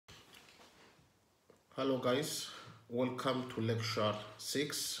Hello guys, welcome to lecture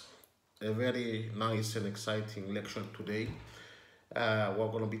 6. A very nice and exciting lecture today.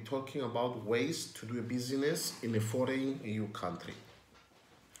 We're going to be talking about ways to do a business in a foreign EU country.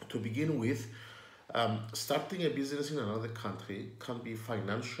 To begin with, starting a business in another country can be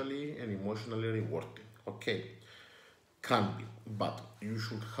financially and emotionally rewarding. Okay, can be, but you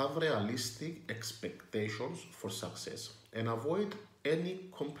should have realistic expectations for success and avoid any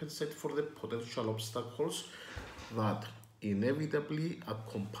compensate for the potential obstacles that inevitably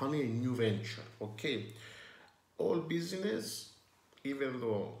accompany a new venture. Okay, all business, even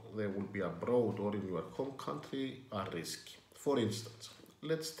though they will be abroad or in your home country, are risky. For instance,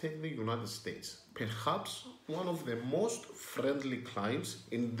 let's take the United States, perhaps one of the most friendly clients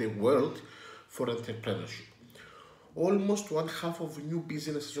in the world for entrepreneurship. Almost one half of new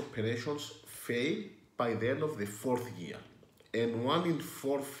business operations fail by the end of the fourth year, and one in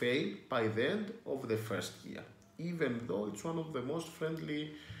four fail by the end of the first year, even though it's one of the most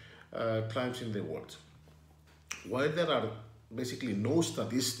friendly clients in the world. While there are basically no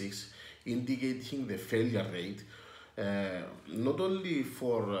statistics indicating the failure rate, not only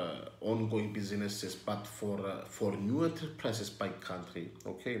for ongoing businesses but for new enterprises by country,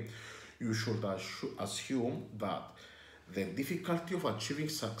 okay, you should assume that the difficulty of achieving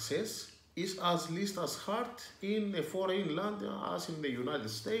success is at least as hard in a foreign land as in the United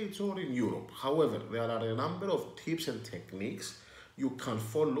States or in Europe. However, there are a number of tips and techniques you can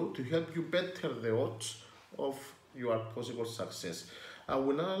follow to help you better the odds of your possible success. I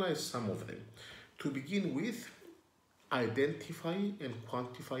will analyze some of them. To begin with, identify and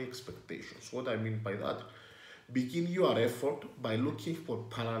quantify expectations. What I mean by that, begin your effort by looking for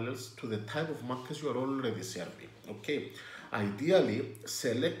parallels to the type of markets you are already serving. Okay, ideally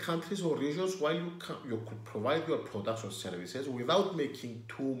select countries or regions while you could provide your products or services without making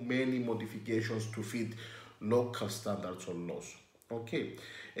too many modifications to fit local standards or laws. Okay,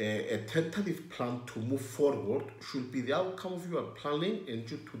 a tentative plan to move forward should be the outcome of your planning and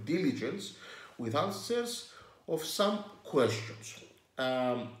due to diligence with answers of some questions.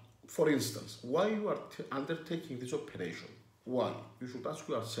 For instance, why you are undertaking this operation? Why? You should ask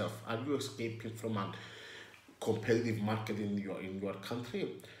yourself, are you escaping from a competitive market in your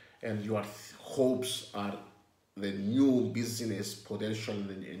country? And your hopes are the new business potential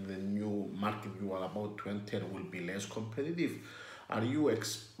in the new market you are about to enter will be less competitive? Are you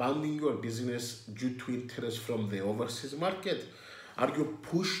expanding your business due to interest from the overseas market? Are you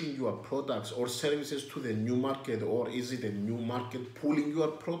pushing your products or services to the new market, or is it a new market pulling your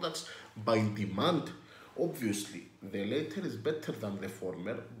products by demand? Obviously, the latter is better than the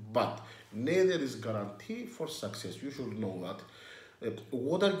former, but neither is guarantee for success. You should know that.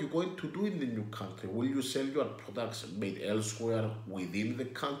 What are you going to do in the new country? Will you sell your products made elsewhere within the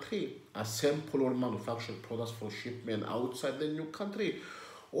country, assemble or manufacture products for shipment outside the new country,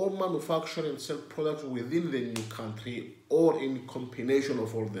 or manufacture and sell products within the new country, or in combination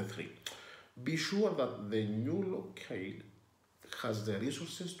of all the three? Be sure that the new locale has the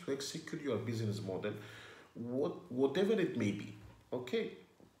resources to execute your business model, whatever it may be. Okay,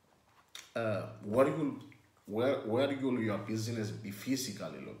 where you where will your business be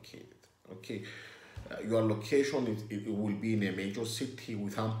physically located? Okay, your location it will be in a major city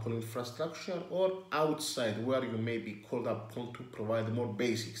with ample infrastructure, or outside where you may be called upon to provide more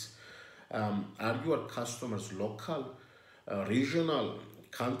basics. Are your customers local, regional,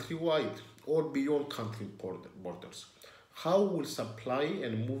 countrywide, or beyond country borders? How will supply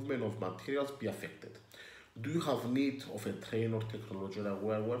and movement of materials be affected? Do you have need of a trained or technology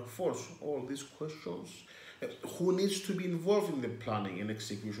aware workforce? All these questions. Who needs to be involved in the planning and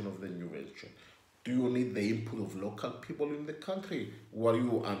execution of the new venture? Do you need the input of local people in the country? Where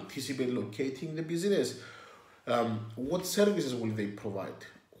you anticipate locating the business? What services will they provide?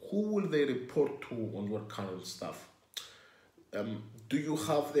 Who will they report to on your current staff? Do you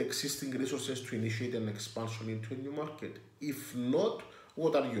have the existing resources to initiate an expansion into a new market? If not,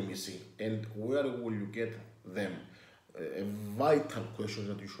 what are you missing and where will you get them? A vital question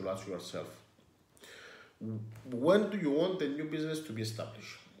that you should ask yourself. When do you want the new business to be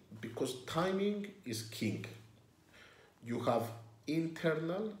established? Because timing is king. You have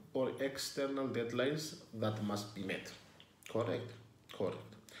internal or external deadlines that must be met. Correct?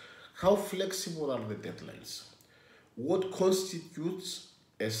 Correct. How flexible are the deadlines? What constitutes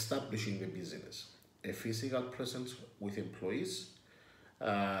establishing the business? A physical presence with employees,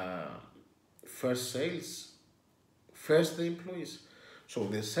 first sales, first the employees. So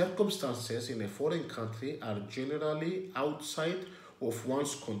the circumstances in a foreign country are generally outside of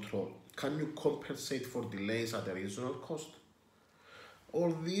one's control. Can you compensate for delays at a reasonable cost?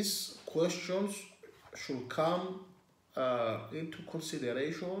 All these questions should come into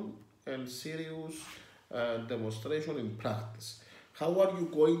consideration and serious demonstration in practice. How are you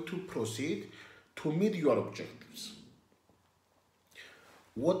going to proceed to meet your objectives?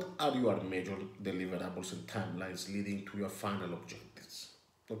 What are your major deliverables and timelines leading to your final objectives?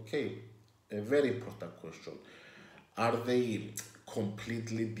 Okay, a very important question. Are they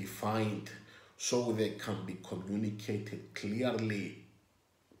completely defined so they can be communicated clearly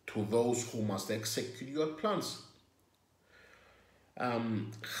to those who must execute your plans?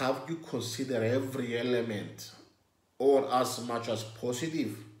 Have you considered every element or as much as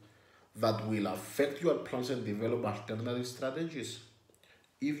positive that will affect your plans and develop alternative strategies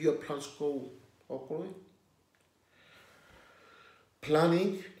if your plans go awry?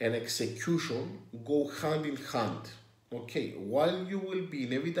 Planning and execution go hand in hand. Okay, while you will be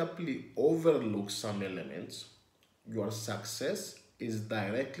inevitably overlook some elements, your success is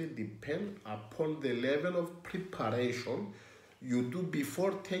directly depend upon the level of preparation you do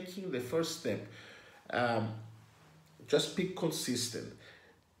before taking the first step. Um, just be consistent.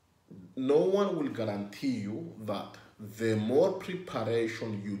 No one will guarantee you that the more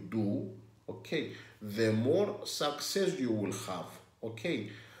preparation you do, okay, the more success you will have. Okay,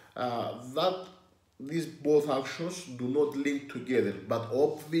 that these both actions do not link together, but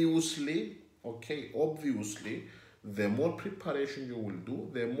obviously, okay, obviously, the more preparation you will do,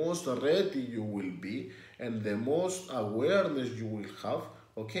 the most ready you will be, and the most awareness you will have,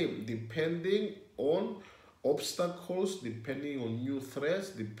 okay, depending on obstacles, depending on new threats,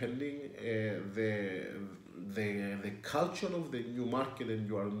 depending the culture of the new market and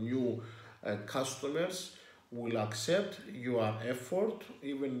your new customers will accept your effort.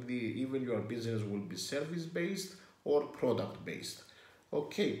 Even your business will be service based or product based.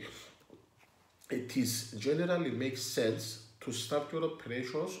 Okay, it is generally makes sense to start your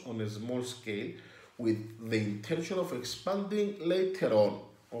operations on a small scale with the intention of expanding later on.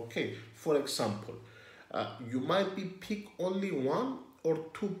 Okay, for example, you might be pick only one or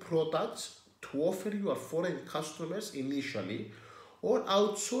two products to offer your foreign customers initially, or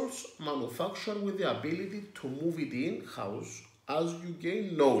outsource manufacture with the ability to move it in house as you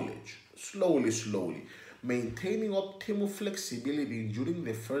gain knowledge slowly, maintaining optimal flexibility during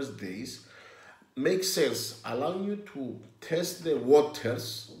the first days makes sense, allowing you to test the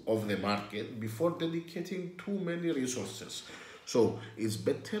waters of the market before dedicating too many resources. So it's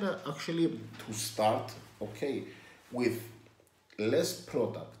better actually to start, okay, with less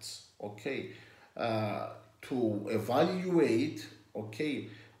products, okay, to evaluate, okay,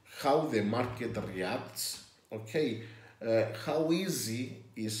 how the market reacts, okay, how easy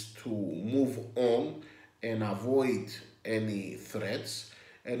is to move on and avoid any threats,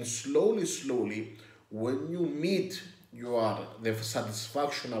 and slowly, when you meet your the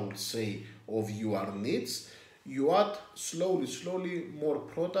satisfaction, I would say, of your needs, you add slowly more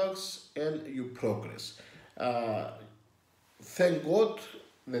products and you progress. Uh, Thank God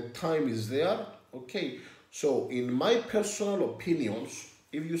the time is there. Okay, so in my personal opinions,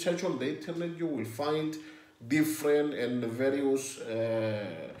 if you search on the internet, you will find different and various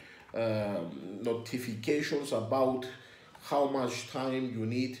notifications about how much time you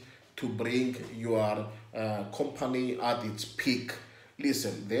need to bring your company at its peak.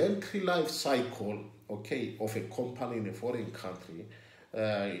 Listen, the entry life cycle, okay, of a company in a foreign country,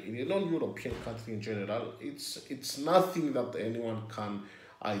 in a non-European country in general, it's nothing that anyone can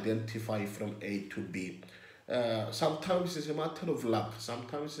identify from A to B. Sometimes it's a matter of luck.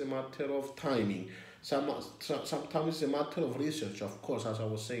 Sometimes it's a matter of timing. Sometimes it's a matter of research, of course, as I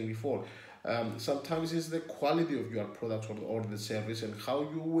was saying before. Sometimes it's the quality of your product or the service and how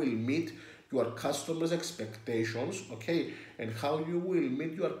you will meet your customers' expectations, okay, and how you will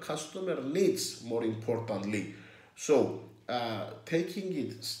meet your customer needs, more importantly. So, taking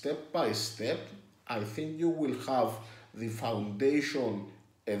it step by step, I think you will have the foundation,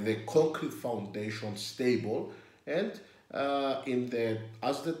 the concrete foundation stable, and in the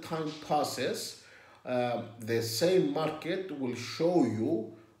as the time passes, the same market will show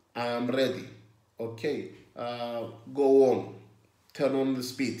you I am ready. Okay, go on, turn on the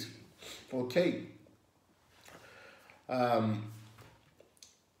speed. Okay,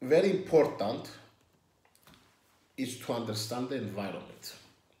 very important is to understand the environment.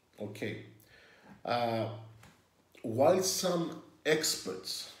 Okay, while some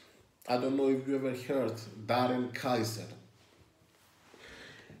experts, I don't know if you ever heard Darren Kaiser,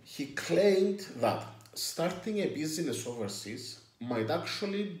 he claimed that starting a business overseas might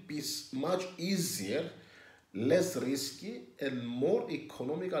actually be much easier, less risky, and more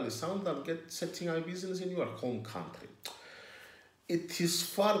economically sound than setting a business in your home country. It is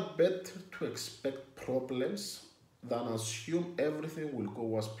far better to expect problems than assume everything will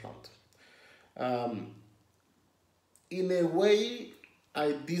go as planned. Um, in a way,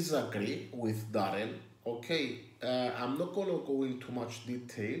 I disagree with Darren. Okay, I'm not gonna go into much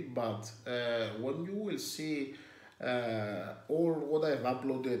detail, but when you will see all what I've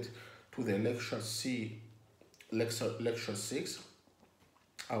uploaded to the lecture 6,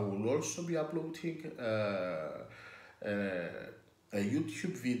 I will also be uploading a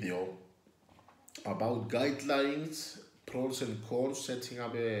YouTube video about guidelines, pros and cons, setting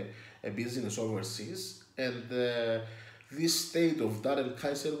up a business overseas, and this state of Darren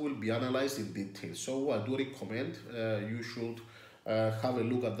Kaiser will be analyzed in detail. So I do recommend you should have a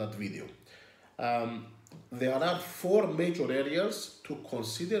look at that video. There are 4 major areas to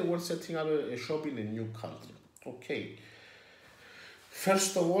consider when setting up a shop in a new country. Okay,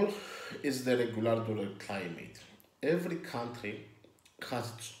 first of all is the regulatory climate. Every country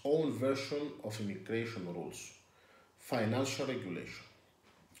has its own version of immigration rules, financial regulation,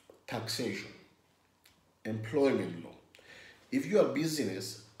 taxation, employment law. If your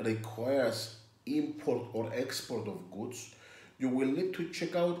business requires import or export of goods, you will need to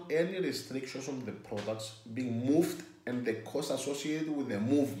check out any restrictions on the products being moved and the costs associated with the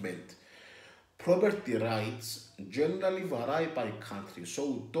movement. Property rights generally vary by country,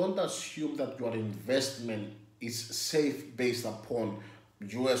 so don't assume that your investment is safe based upon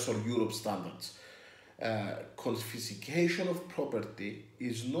US or Europe standards. Confiscation of property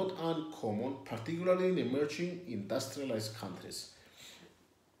is not uncommon, particularly in emerging industrialized countries.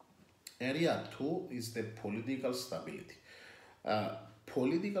 Area 2 is the political stability.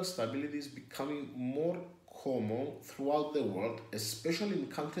 Political stability is becoming more common throughout the world, especially in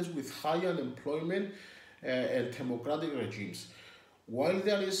countries with high unemployment and democratic regimes. While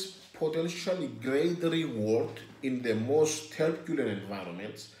there is potentially great reward in the most turbulent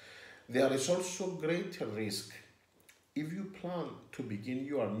environments, there is also greater risk. If you plan to begin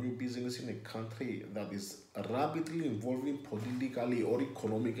your new business in a country that is rapidly evolving politically or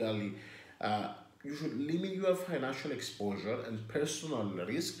economically, you should limit your financial exposure and personal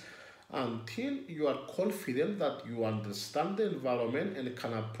risk until you are confident that you understand the environment and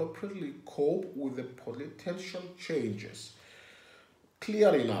can appropriately cope with the potential changes.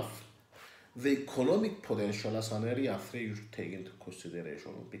 Clear enough. The economic potential as an area 3 you should take into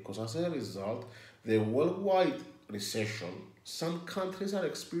consideration, because as a result, the worldwide recession, some countries are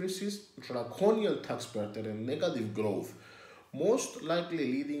experiencing draconian tax burden and negative growth, most likely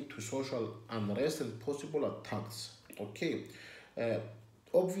leading to social unrest and possible attacks. Okay, uh,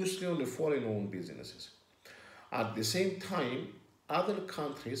 obviously on the foreign-owned businesses. At the same time, other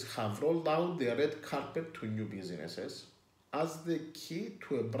countries have rolled out the red carpet to new businesses as the key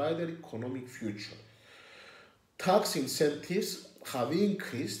to a brighter economic future. Tax incentives have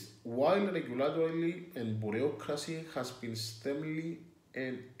increased while regulatory and bureaucracy has been stemly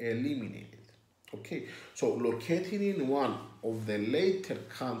and eliminated. Okay, so locating in one of the later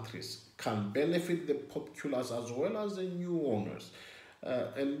countries can benefit the populace as well as the new owners.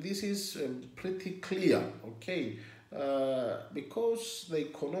 And this is pretty clear, okay, because the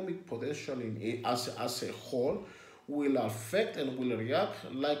economic potential as a whole will affect and will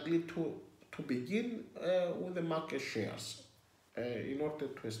react likely to begin with the market shares in order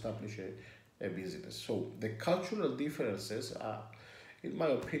to establish a business. So the cultural differences are, in my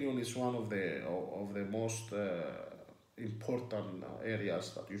opinion, is one of the most important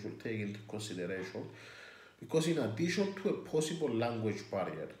areas that you should take into consideration, because in addition to a possible language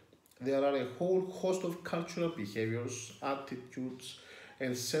barrier, there are a whole host of cultural behaviors, attitudes,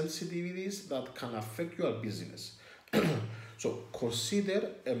 and sensitivities that can affect your business. So consider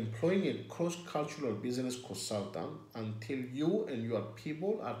employing a cross-cultural business consultant until you and your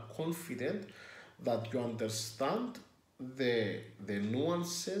people are confident that you understand the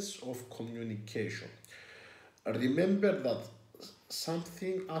nuances of communication. Remember that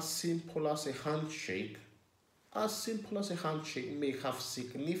something as simple as a handshake may have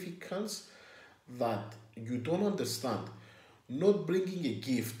significance that you don't understand. Not bringing a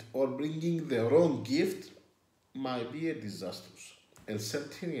gift or bringing the wrong gift might be a disaster, and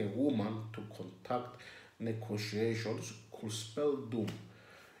sending a woman to conduct negotiations could spell doom.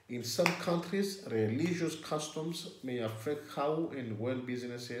 In some countries, religious customs may affect how and when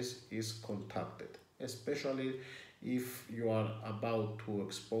businesses is conducted, especially if you are about to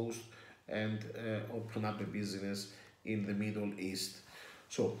expose and open up a business in the Middle East.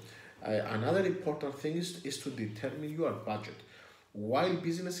 So, another important thing is to determine your budget. While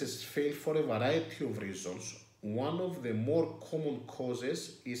businesses fail for a variety of reasons, one of the more common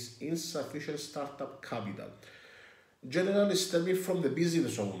causes is insufficient startup capital. generally stemming from the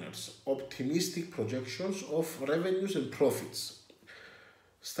business owners, optimistic projections of revenues and profits.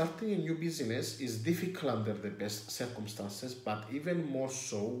 Starting a new business is difficult under the best circumstances, but even more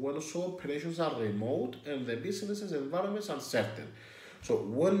so when operations are remote and the business's environment is uncertain. So,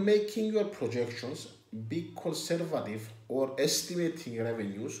 when making your projections, be conservative or estimating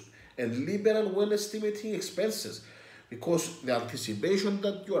revenues and liberal when estimating expenses, because the anticipation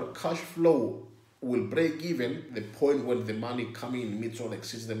that your cash flow will break even, the point when the money coming in meets or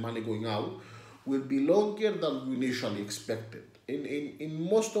exceeds the money going out, will be longer than you initially expected. In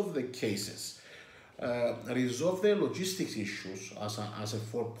most of the cases, resolve the logistics issues as a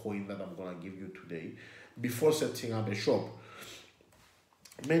 4 point that I'm going to give you today before setting up a shop.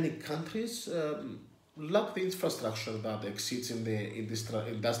 Many countries lack the infrastructure that exists in the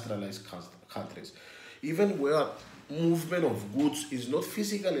industrialized countries. Even where movement of goods is not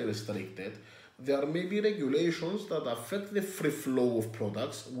physically restricted, there may be regulations that affect the free flow of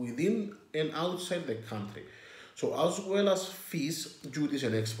products within and outside the country. So, as well as fees, duties,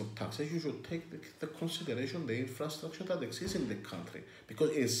 and export taxes, you should take the consideration the infrastructure that exists in the country.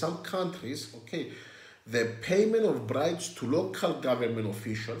 Because in some countries, okay, the payment of bribes to local government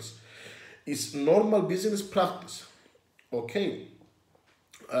officials is normal business practice, okay,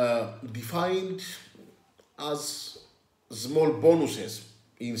 defined as small bonuses,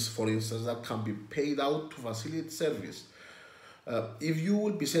 for instance, that can be paid out to facilitate service. If you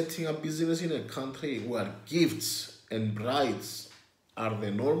will be setting up business in a country where gifts and bribes are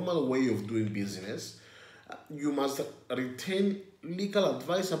the normal way of doing business, you must retain legal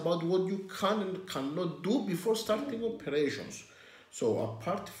advice about what you can and cannot do before starting operations. So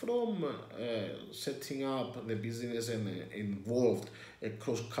apart from setting up the business and involved a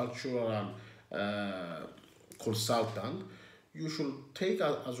cross-cultural consultant, you should take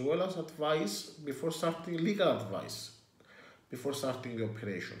as well as advice before starting legal advice, before starting the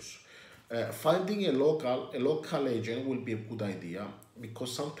operations. Finding a local agent will be a good idea,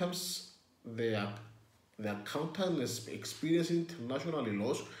 because sometimes the accountant experience in international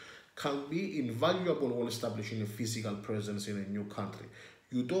laws can be invaluable when establishing a physical presence in a new country.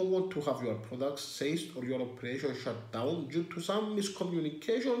 You don't want to have your products seized or your operation shut down due to some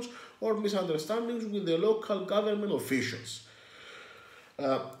miscommunications or misunderstandings with the local government officials.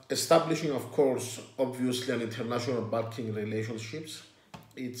 Establishing, of course, obviously an international banking relationships,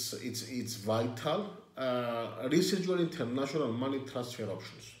 it's vital. Research your international money transfer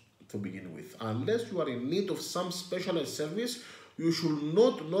options to begin with. Unless you are in need of some specialized service, you should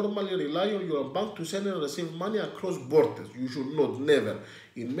not normally rely on your bank to send and receive money across borders. You should not, never.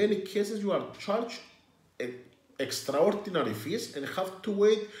 In many cases, you are charged extraordinary fees and have to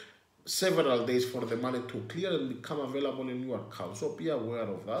wait several days for the money to clear and become available in your account. So be aware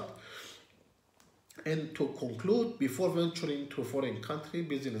of that. And to conclude, before venturing to a foreign country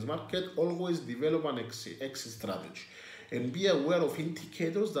business market, always develop an exit strategy and be aware of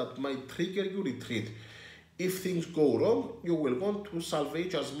indicators that might trigger your retreat. If things go wrong, you will want to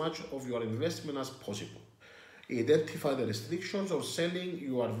salvage as much of your investment as possible. Identify the restrictions of selling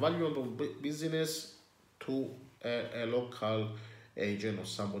your valuable business to a local agent or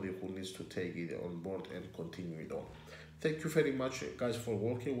somebody who needs to take it on board and continue it on. Thank you very much, guys, for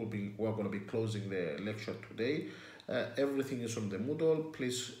working. We're going to be closing the lecture today. Everything is on the Moodle.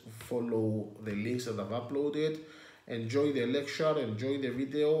 Please follow the links that I've uploaded. Enjoy the lecture, enjoy the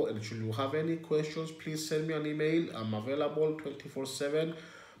video, and should you have any questions, please send me an email. I'm available 24/7.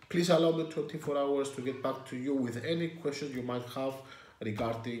 Please allow me 24 hours to get back to you with any questions you might have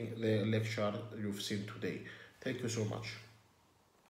regarding the lecture you've seen today. Thank you so much.